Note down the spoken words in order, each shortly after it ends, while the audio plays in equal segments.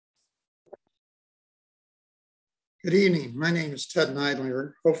Good evening. My name is Ted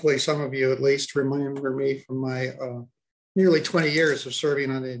Neidlinger. Hopefully some of you at least remember me from my nearly 20 years of serving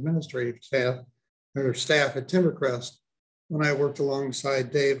on the administrative staff at Timbercrest when I worked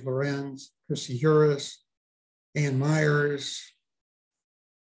alongside Dave Lorenz, Christy Huris, Ann Myers,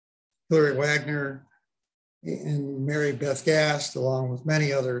 Hillary Wagner, and Mary Beth Gast, along with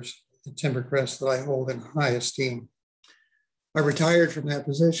many others at Timbercrest that I hold in high esteem. I retired from that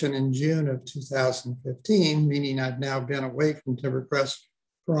position in June of 2015, meaning I've now been away from Timbercrest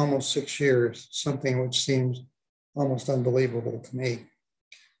for almost 6 years, something which seems almost unbelievable to me.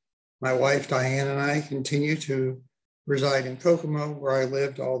 My wife, Diane, and I continue to reside in Kokomo, where I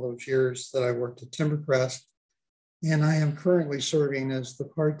lived all those years that I worked at Timbercrest, and I am currently serving as the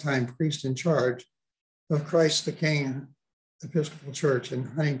part-time priest in charge of Christ the King Episcopal Church in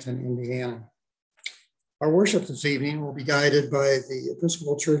Huntington, Indiana. Our worship this evening will be guided by the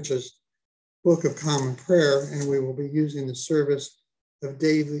Episcopal Church's Book of Common Prayer, and we will be using the service of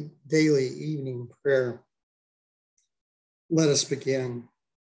daily evening prayer. Let us begin.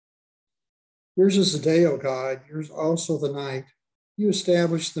 Yours is the day, O God, yours also the night. You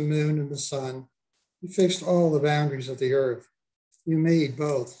established the moon and the sun. You fixed all the boundaries of the earth. You made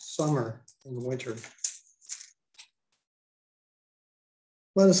both summer and winter.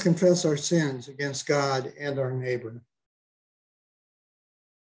 Let us confess our sins against God and our neighbor.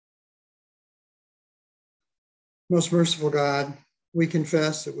 Most merciful God, we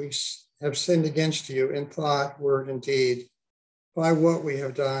confess that we have sinned against you in thought, word, and deed, by what we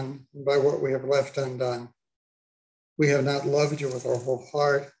have done and by what we have left undone. We have not loved you with our whole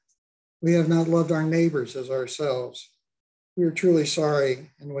heart. We have not loved our neighbors as ourselves. We are truly sorry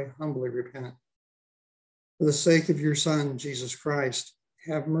and we humbly repent. For the sake of your Son, Jesus Christ,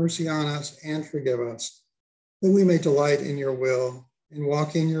 have mercy on us and forgive us, that we may delight in your will and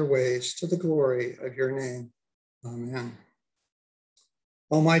walk in your ways to the glory of your name. Amen.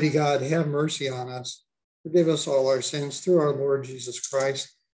 Almighty God, have mercy on us. Forgive us all our sins through our Lord Jesus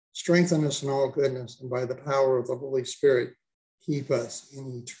Christ. Strengthen us in all goodness, and by the power of the Holy Spirit, keep us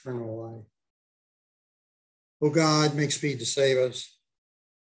in eternal life. O God, make speed to save us.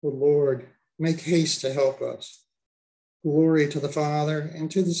 O Lord, make haste to help us. Glory to the Father,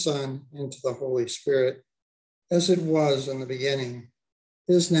 and to the Son, and to the Holy Spirit, as it was in the beginning,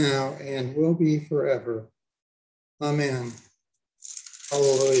 is now, and will be forever. Amen.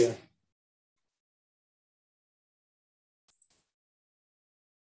 Hallelujah.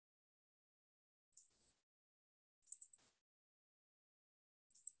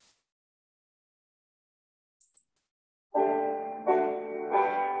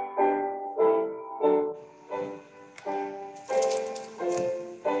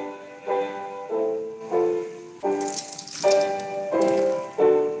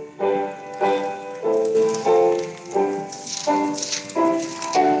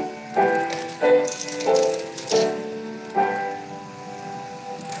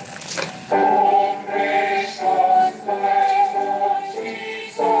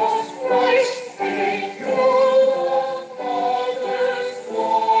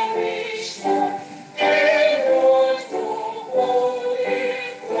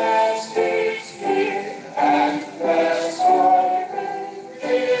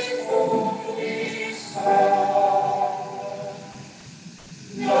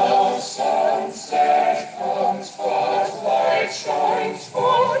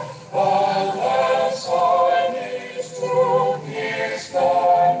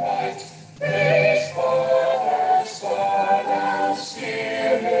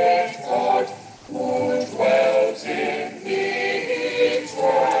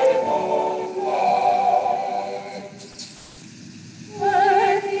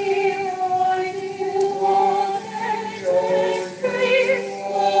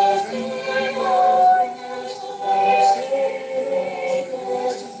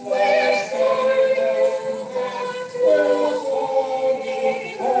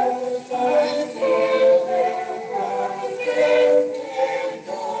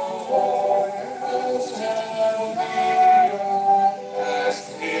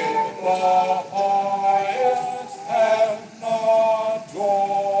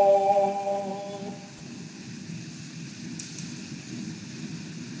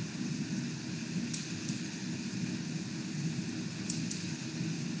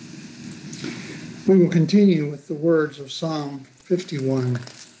 We will continue with the words of Psalm 51.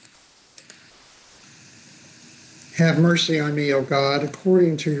 Have mercy on me, O God,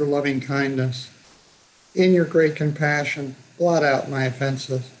 according to your loving kindness. In your great compassion, blot out my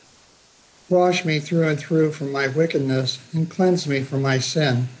offenses. Wash me through and through from my wickedness and cleanse me from my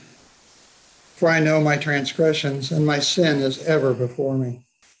sin. For I know my transgressions, and my sin is ever before me.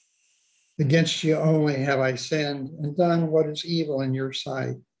 Against you only have I sinned and done what is evil in your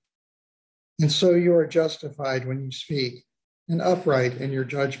sight. And so you are justified when you speak, and upright in your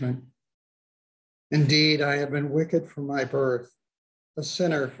judgment. Indeed, I have been wicked from my birth, a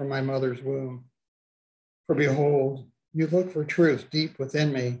sinner from my mother's womb. For behold, you look for truth deep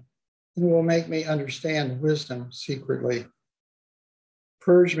within me, and will make me understand wisdom secretly.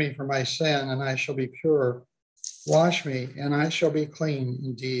 Purge me from my sin, and I shall be pure. Wash me, and I shall be clean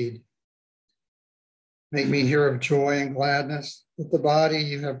indeed. Make me hear of joy and gladness, that the body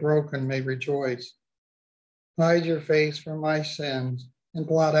you have broken may rejoice. Hide your face from my sins, and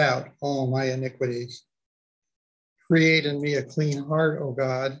blot out all my iniquities. Create in me a clean heart, O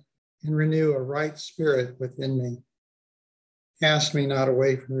God, and renew a right spirit within me. Cast me not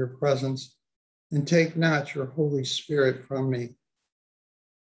away from your presence, and take not your Holy Spirit from me.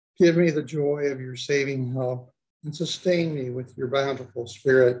 Give me the joy of your saving help, and sustain me with your bountiful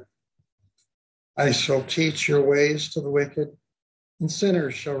spirit. I shall teach your ways to the wicked, and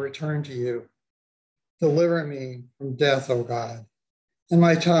sinners shall return to you. Deliver me from death, O God, and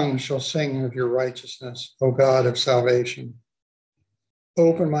my tongue shall sing of your righteousness, O God of salvation.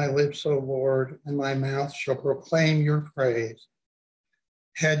 Open my lips, O Lord, and my mouth shall proclaim your praise.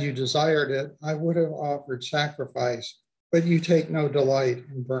 Had you desired it, I would have offered sacrifice, but you take no delight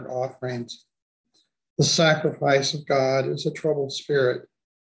in burnt offerings. The sacrifice of God is a troubled spirit,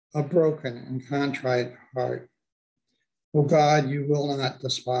 a broken and contrite heart. O God, you will not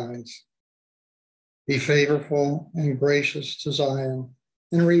despise. Be favorable and gracious to Zion,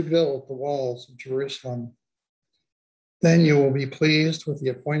 and rebuild the walls of Jerusalem. Then you will be pleased with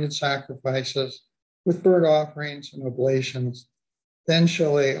the appointed sacrifices, with burnt offerings and oblations. Then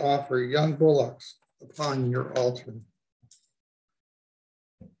shall they offer young bullocks upon your altar.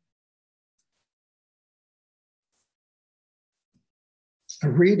 A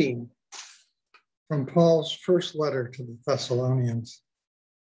reading from Paul's first letter to the Thessalonians.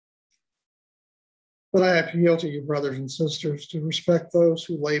 But I appeal to you, brothers and sisters, to respect those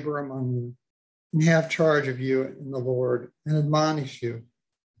who labor among you and have charge of you in the Lord and admonish you.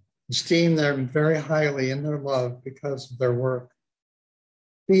 Esteem them very highly in their love because of their work.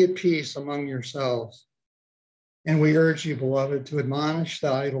 Be at peace among yourselves. And we urge you, beloved, to admonish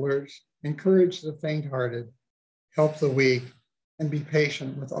the idlers, encourage the faint-hearted, help the weak, and be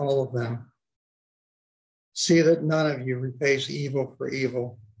patient with all of them. See that none of you repays evil for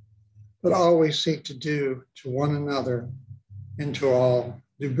evil, but always seek to do to one another and to all,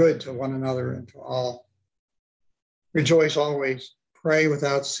 do good to one another and to all. Rejoice always, pray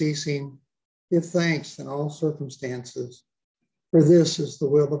without ceasing, give thanks in all circumstances, for this is the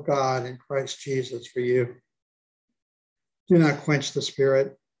will of God in Christ Jesus for you. Do not quench the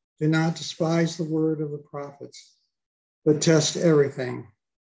spirit, do not despise the word of the prophets, but test everything,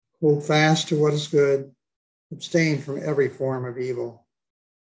 hold fast to what is good, abstain from every form of evil.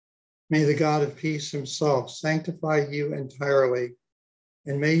 May the God of peace himself sanctify you entirely,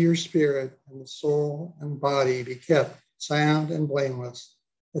 and may your spirit and the soul and body be kept sound and blameless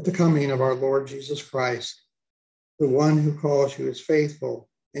at the coming of our Lord Jesus Christ. The one who calls you is faithful,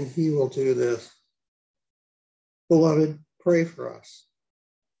 and he will do this. Beloved, pray for us.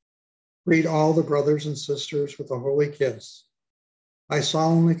 Greet all the brothers and sisters with a holy kiss. I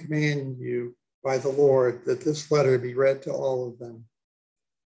solemnly command you by the Lord that this letter be read to all of them.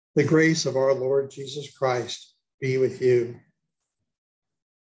 The grace of our Lord Jesus Christ be with you.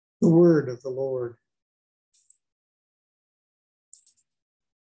 The word of the Lord.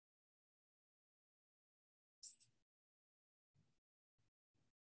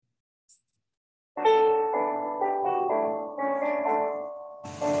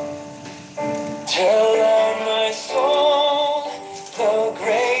 Tell thou my soul the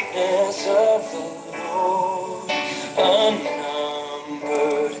greatness of the Lord.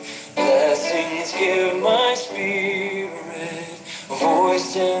 Unnumbered blessings give my spirit, a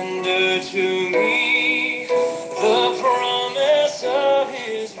voice tender to me, the promise of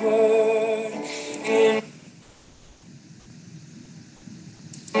his word. In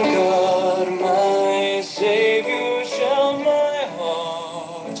God my Savior shall my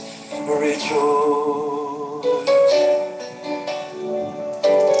heart rejoice.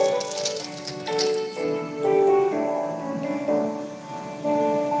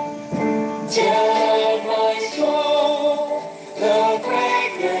 Tell my soul the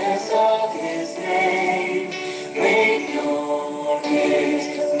greatness of his name. Make known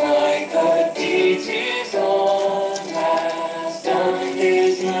his might, the deeds his own has done.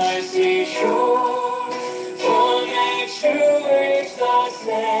 His mercy sure, from age to age the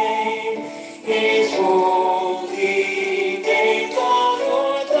same.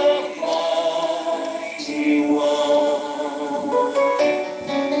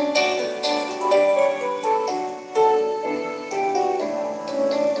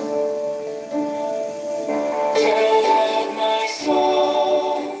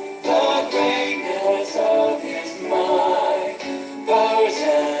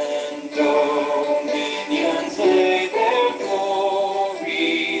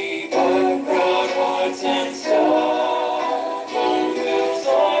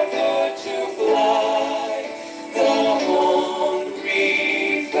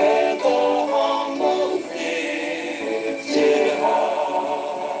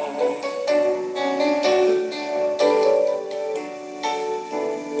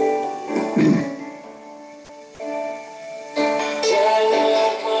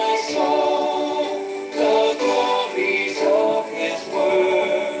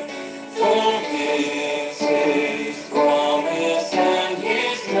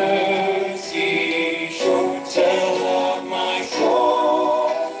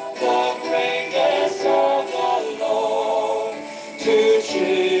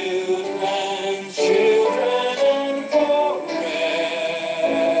 children's children forevermore.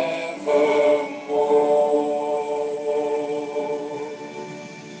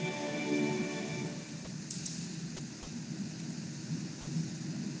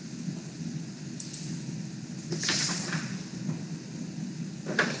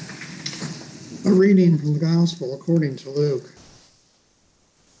 A reading from the Gospel according to Luke.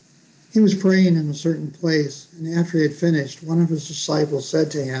 He was praying in a certain place, and after he had finished, one of his disciples said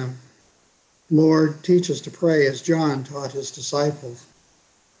to him, "Lord, teach us to pray as John taught his disciples."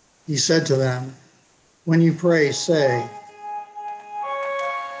 He said to them, "When you pray, say,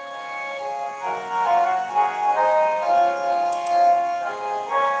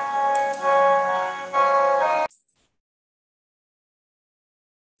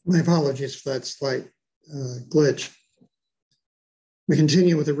 'My apologies for that slight glitch. We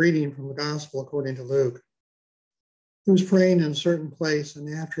continue with a reading from the Gospel according to Luke. He was praying in a certain place, and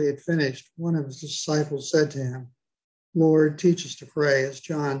after he had finished, one of his disciples said to him, "Lord, teach us to pray as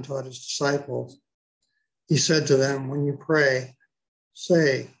John taught his disciples." He said to them, "When you pray,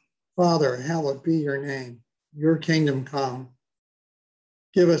 say, 'Father, hallowed be your name. Your kingdom come.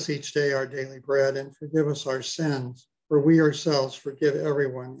 Give us each day our daily bread, and forgive us our sins, for we ourselves forgive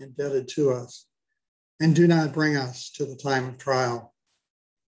everyone indebted to us. And do not bring us to the time of trial.'"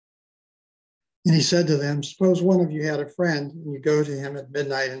 And he said to them, "Suppose one of you had a friend, and you go to him at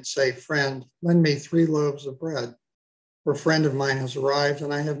midnight and say, 'Friend, lend me 3 loaves of bread, for a friend of mine has arrived,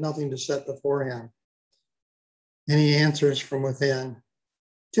 and I have nothing to set before him.' And he answers from within,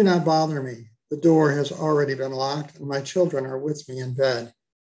 'Do not bother me. The door has already been locked, and my children are with me in bed.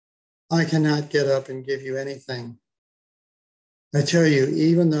 I cannot get up and give you anything.' I tell you,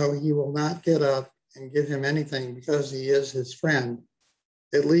 even though he will not get up and give him anything because he is his friend,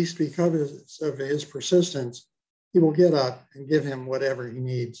 at least because of his persistence, he will get up and give him whatever he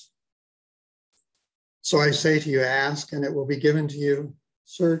needs. So I say to you, ask and it will be given to you.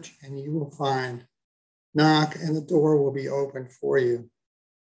 Search and you will find. Knock and the door will be opened for you.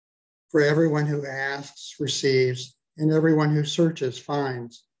 For everyone who asks receives, and everyone who searches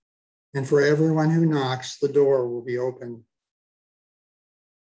finds. And for everyone who knocks, the door will be opened.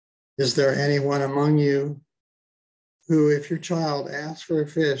 Is there anyone among you who, if your child asks for a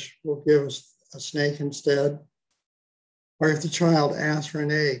fish, will give us a snake instead? Or if the child asks for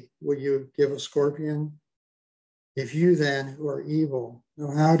an egg, will you give a scorpion? If you then, who are evil,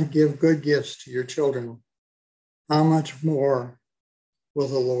 know how to give good gifts to your children, how much more will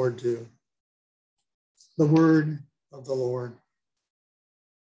the Lord do?" The word of the Lord.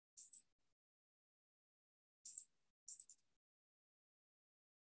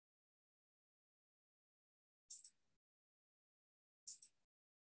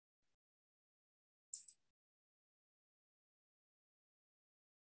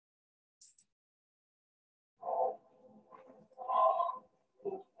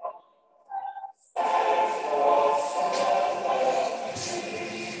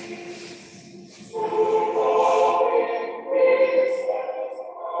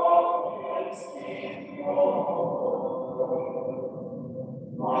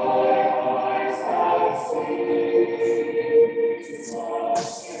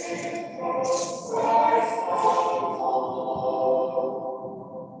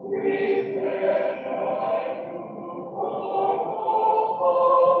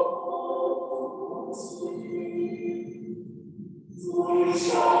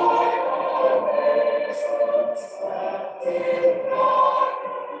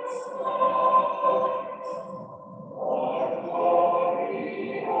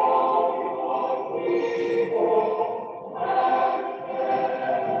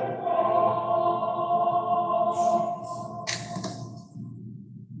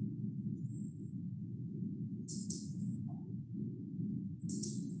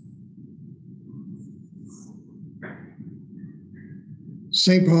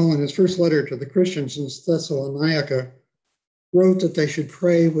 St. Paul, in his first letter to the Christians in Thessalonica, wrote that they should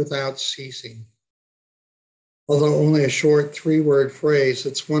pray without ceasing. Although only a short 3-word phrase,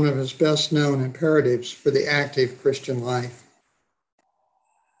 it's one of his best known imperatives for the active Christian life.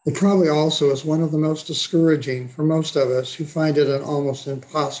 It probably also is one of the most discouraging for most of us who find it an almost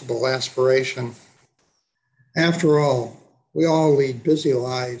impossible aspiration. After all, we all lead busy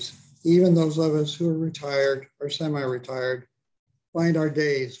lives. Even those of us who are retired or semi-retired find our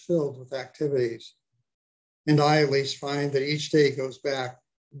days filled with activities. And I at least find that each day goes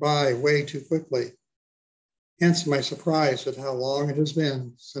by way too quickly. Hence my surprise at how long it has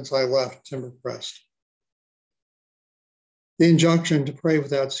been since I left Timbercrest. The injunction to pray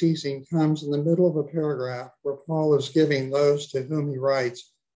without ceasing comes in the middle of a paragraph where Paul is giving those to whom he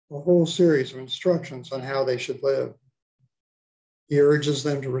writes a whole series of instructions on how they should live. He urges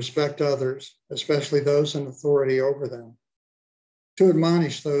them to respect others, especially those in authority over them, to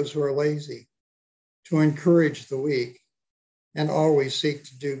admonish those who are lazy, to encourage the weak, and always seek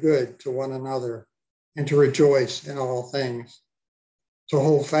to do good to one another, and to rejoice in all things, to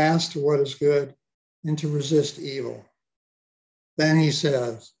hold fast to what is good, and to resist evil. Then he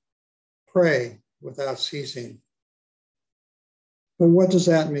says, pray without ceasing. But what does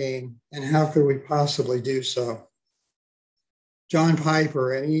that mean, and how could we possibly do so? John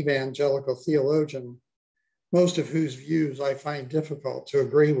Piper, an evangelical theologian, most of whose views I find difficult to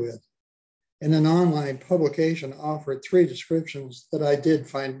agree with, in an online publication offered 3 descriptions that I did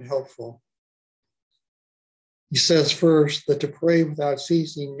find helpful. He says first that to pray without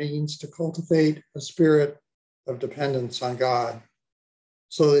ceasing means to cultivate a spirit of dependence on God,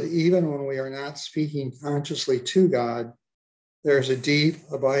 so that even when we are not speaking consciously to God, there is a deep,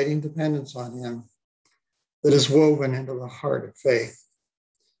 abiding dependence on him that is woven into the heart of faith.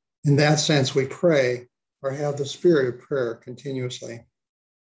 In that sense, we pray or have the spirit of prayer continuously.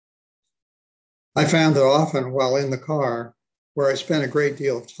 I found that often while in the car, where I spent a great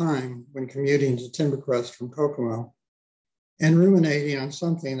deal of time when commuting to Timbercrest from Kokomo, and ruminating on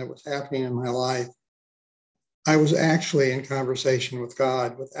something that was happening in my life, I was actually in conversation with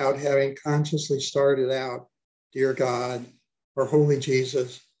God without having consciously started out, dear God, or Holy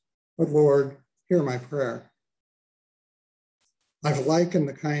Jesus, but Lord, hear my prayer. I've likened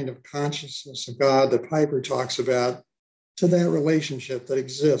the kind of consciousness of God that Piper talks about to that relationship that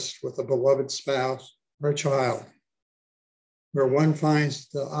exists with a beloved spouse or a child, where one finds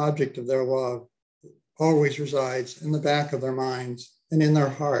the object of their love always resides in the back of their minds and in their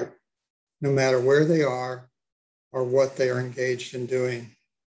heart, no matter where they are or what they are engaged in doing.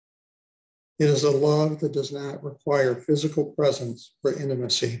 It is a love that does not require physical presence for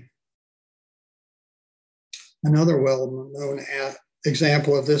intimacy. Another well-known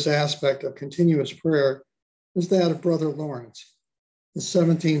example of this aspect of continuous prayer is that of Brother Lawrence, the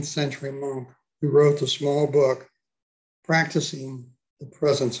 17th century monk who wrote the small book, Practicing the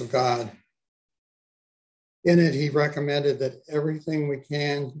Presence of God. In it, he recommended that everything we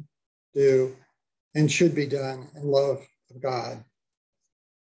can do and should be done in love of God.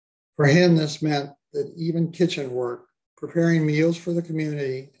 For him, this meant that even kitchen work, preparing meals for the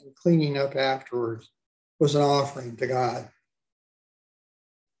community and cleaning up afterwards, was an offering to God.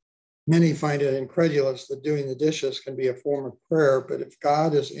 Many find it incredulous that doing the dishes can be a form of prayer, but if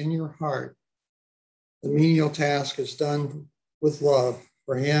God is in your heart, the menial task is done with love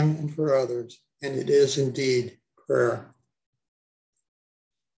for him and for others, and it is indeed prayer.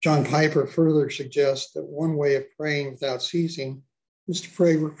 John Piper further suggests that one way of praying without ceasing is to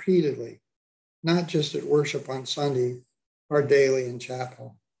pray repeatedly, not just at worship on Sunday or daily in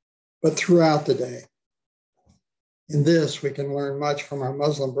chapel, but throughout the day. In this, we can learn much from our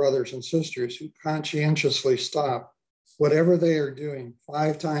Muslim brothers and sisters who conscientiously stop whatever they are doing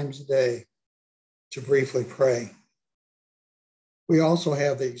 5 times a day to briefly pray. We also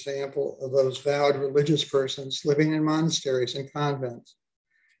have the example of those vowed religious persons living in monasteries and convents,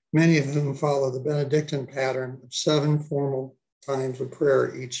 many of whom follow the Benedictine pattern of 7 formal times of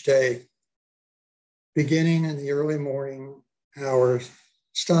prayer each day, beginning in the early morning hours,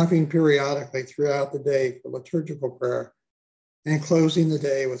 stopping periodically throughout the day for liturgical prayer, and closing the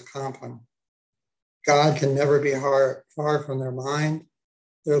day with compline. God can never be far from their mind,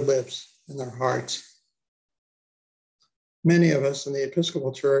 their lips, and their hearts. Many of us in the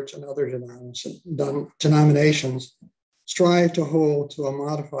Episcopal Church and other denominations strive to hold to a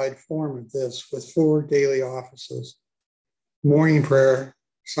modified form of this with 4 daily offices: morning prayer,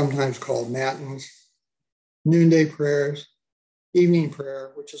 sometimes called matins, noonday prayers, evening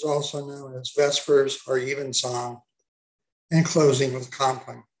prayer, which is also known as vespers or evensong, and closing with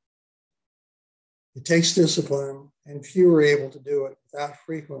compline. It takes discipline, and few are able to do it without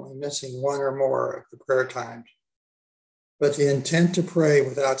frequently missing 1 or more of the prayer times. But the intent to pray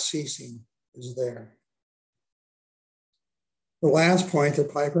without ceasing is there. The last point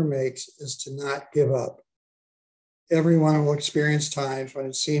that Piper makes is to not give up. Everyone will experience times when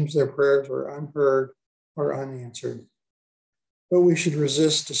it seems their prayers were unheard or unanswered. But we should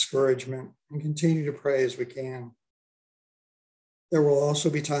resist discouragement and continue to pray as we can. There will also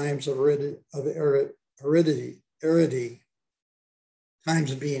be times of aridity,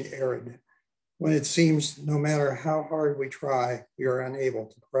 times of being arid, when it seems no matter how hard we try, we are unable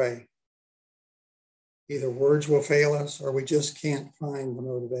to pray. Either words will fail us or we just can't find the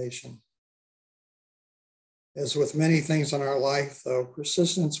motivation. As with many things in our life, though,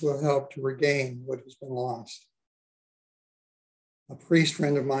 persistence will help to regain what has been lost. A priest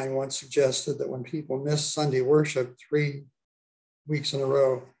friend of mine once suggested that when people miss Sunday worship 3 weeks in a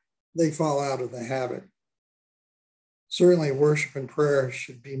row, they fall out of the habit. Certainly, worship and prayer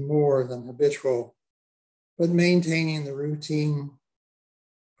should be more than habitual, but maintaining the routine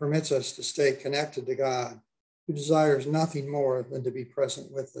permits us to stay connected to God, who desires nothing more than to be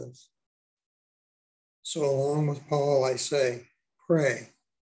present with us. So along with Paul, I say, pray.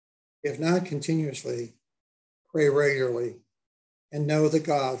 If not continuously, pray regularly, and know that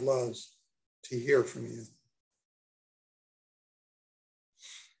God loves to hear from you.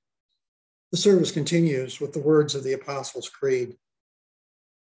 The service continues with the words of the Apostles' Creed.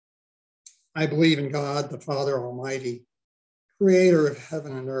 I believe in God, the Father Almighty, creator of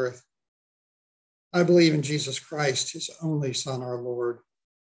heaven and earth. I believe in Jesus Christ, his only Son, our Lord.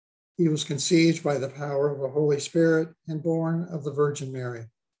 He was conceived by the power of the Holy Spirit and born of the Virgin Mary.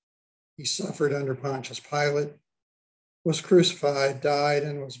 He suffered under Pontius Pilate, was crucified, died,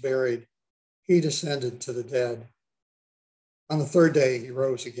 and was buried. He descended to the dead. On the third day, he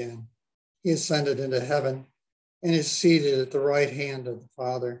rose again. He ascended into heaven and is seated at the right hand of the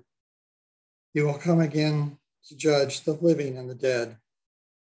Father. He will come again to judge the living and the dead.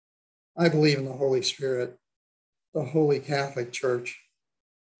 I believe in the Holy Spirit, the Holy Catholic Church,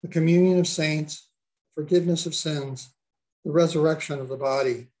 the communion of saints, forgiveness of sins, the resurrection of the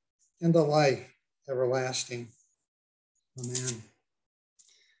body, and the life everlasting. Amen.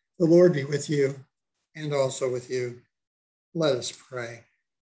 The Lord be with you and also with you. Let us pray.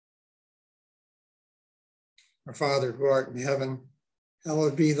 Our Father, who art in heaven,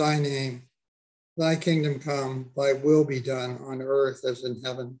 hallowed be thy name. Thy kingdom come, thy will be done on earth as in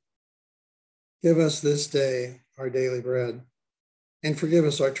heaven. Give us this day our daily bread, and forgive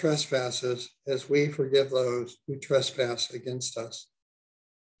us our trespasses as we forgive those who trespass against us.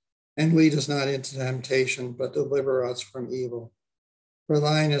 And lead us not into temptation, but deliver us from evil. For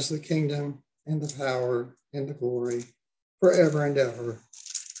thine is the kingdom and the power and the glory forever and ever.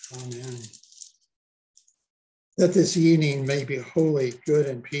 Amen. That this evening may be holy, good,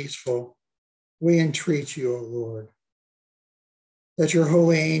 and peaceful, we entreat you, O Lord. That your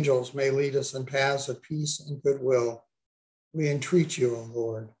holy angels may lead us in paths of peace and goodwill, we entreat you, O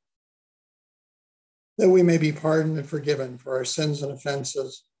Lord. That we may be pardoned and forgiven for our sins and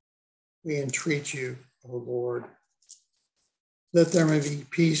offenses, we entreat you, O Lord. That there may be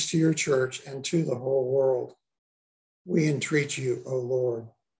peace to your church and to the whole world, we entreat you, O Lord.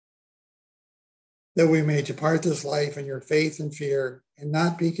 That we may depart this life in your faith and fear and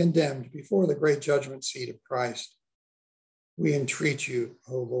not be condemned before the great judgment seat of Christ, we entreat you,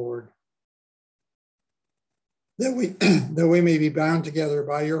 O Lord. That we may be bound together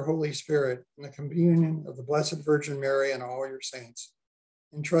by your Holy Spirit in the communion of the Blessed Virgin Mary and all your saints,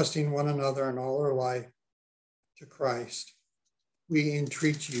 entrusting one another in all our life to Christ, we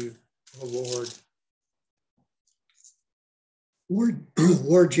entreat you, O Lord.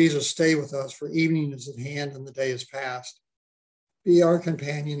 Lord Jesus, stay with us, for evening is at hand and the day is past. Be our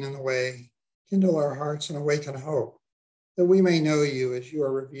companion in the way, kindle our hearts and awaken hope, that we may know you as you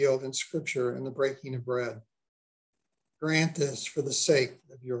are revealed in Scripture and the breaking of bread. Grant this for the sake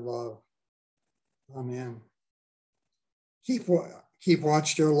of your love. Amen. Keep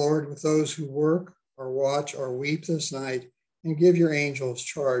watch, dear Lord, with those who work or watch or weep this night, and give your angels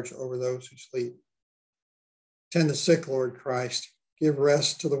charge over those who sleep. Tend the sick, Lord Christ. Give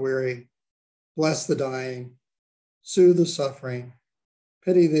rest to the weary. Bless the dying. Soothe the suffering.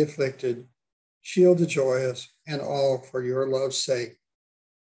 Pity the afflicted. Shield the joyous, and all for your love's sake.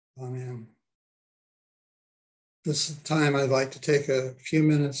 Amen. This time I'd like to take a few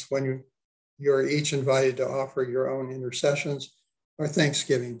minutes when you're each invited to offer your own intercessions or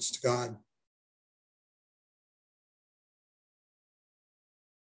thanksgivings to God.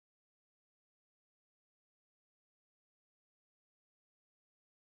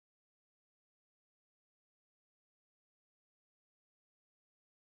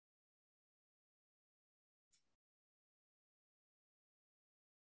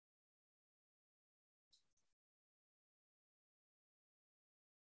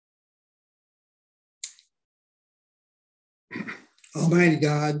 Almighty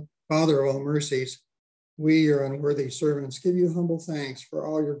God, Father of all mercies, we, your unworthy servants, give you humble thanks for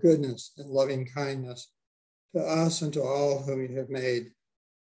all your goodness and loving kindness to us and to all whom you have made.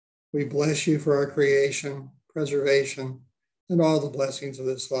 We bless you for our creation, preservation, and all the blessings of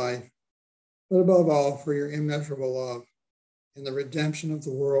this life, but above all for your immeasurable love and the redemption of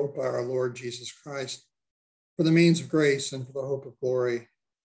the world by our Lord Jesus Christ, for the means of grace and for the hope of glory.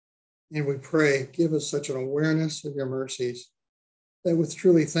 And we pray, give us such an awareness of your mercies that with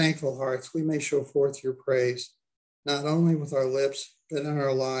truly thankful hearts we may show forth your praise, not only with our lips, but in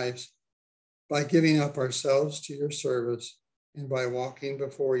our lives, by giving up ourselves to your service and by walking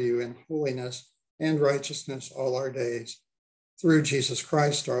before you in holiness and righteousness all our days. Through Jesus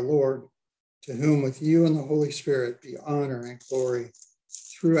Christ our Lord, to whom with you and the Holy Spirit be honor and glory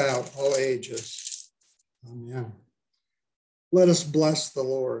throughout all ages. Amen. Let us bless the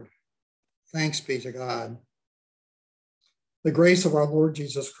Lord. Thanks be to God. The grace of our Lord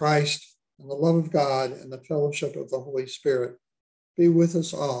Jesus Christ and the love of God and the fellowship of the Holy Spirit be with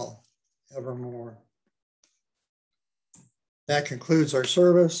us all evermore. That concludes our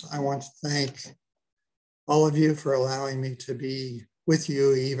service. I want to thank all of you for allowing me to be with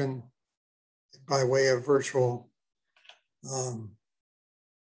you, even by way of virtual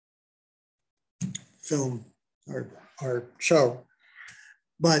film or show.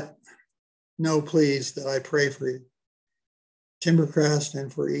 But know, please, that I pray for you, Timbercrest,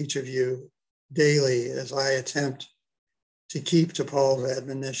 and for each of you daily as I attempt to keep to Paul's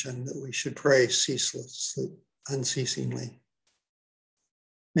admonition that we should pray ceaselessly, unceasingly.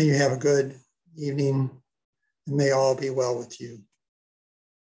 May you have a good evening, and may all be well with you.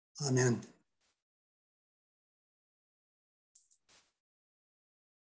 Amen.